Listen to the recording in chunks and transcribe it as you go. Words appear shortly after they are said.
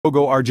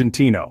Dogo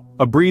Argentino,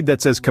 a breed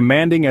that's as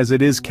commanding as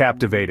it is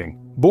captivating.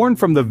 Born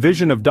from the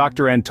vision of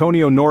Dr.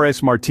 Antonio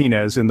Norris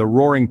Martinez in the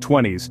Roaring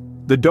 '20s,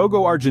 the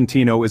Dogo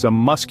Argentino is a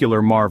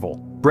muscular marvel,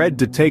 bred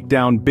to take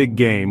down big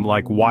game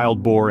like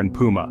wild boar and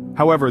puma.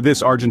 However,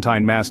 this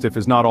Argentine Mastiff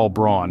is not all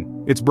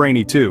brawn. It's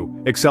brainy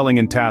too, excelling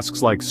in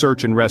tasks like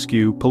search and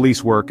rescue,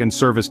 police work, and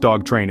service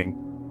dog training.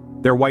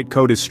 Their white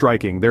coat is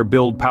striking, their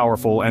build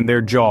powerful, and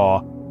their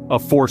jaw, a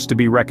force to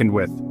be reckoned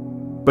with.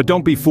 But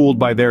don't be fooled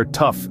by their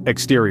tough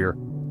exterior.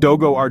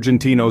 Dogo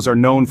Argentinos are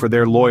known for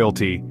their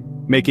loyalty,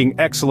 making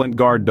excellent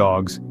guard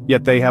dogs,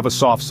 yet they have a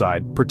soft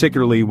side,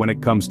 particularly when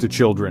it comes to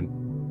children.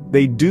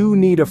 They do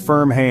need a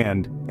firm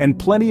hand, and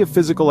plenty of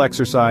physical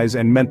exercise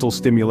and mental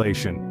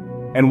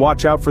stimulation. And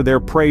watch out for their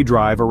prey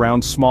drive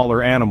around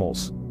smaller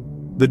animals.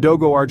 The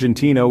Dogo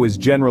Argentino is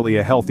generally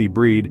a healthy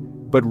breed,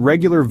 but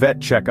regular vet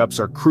checkups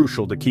are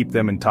crucial to keep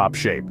them in top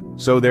shape.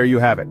 So there you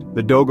have it,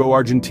 the Dogo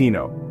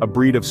Argentino, a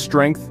breed of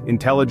strength,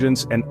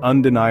 intelligence, and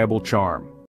undeniable charm.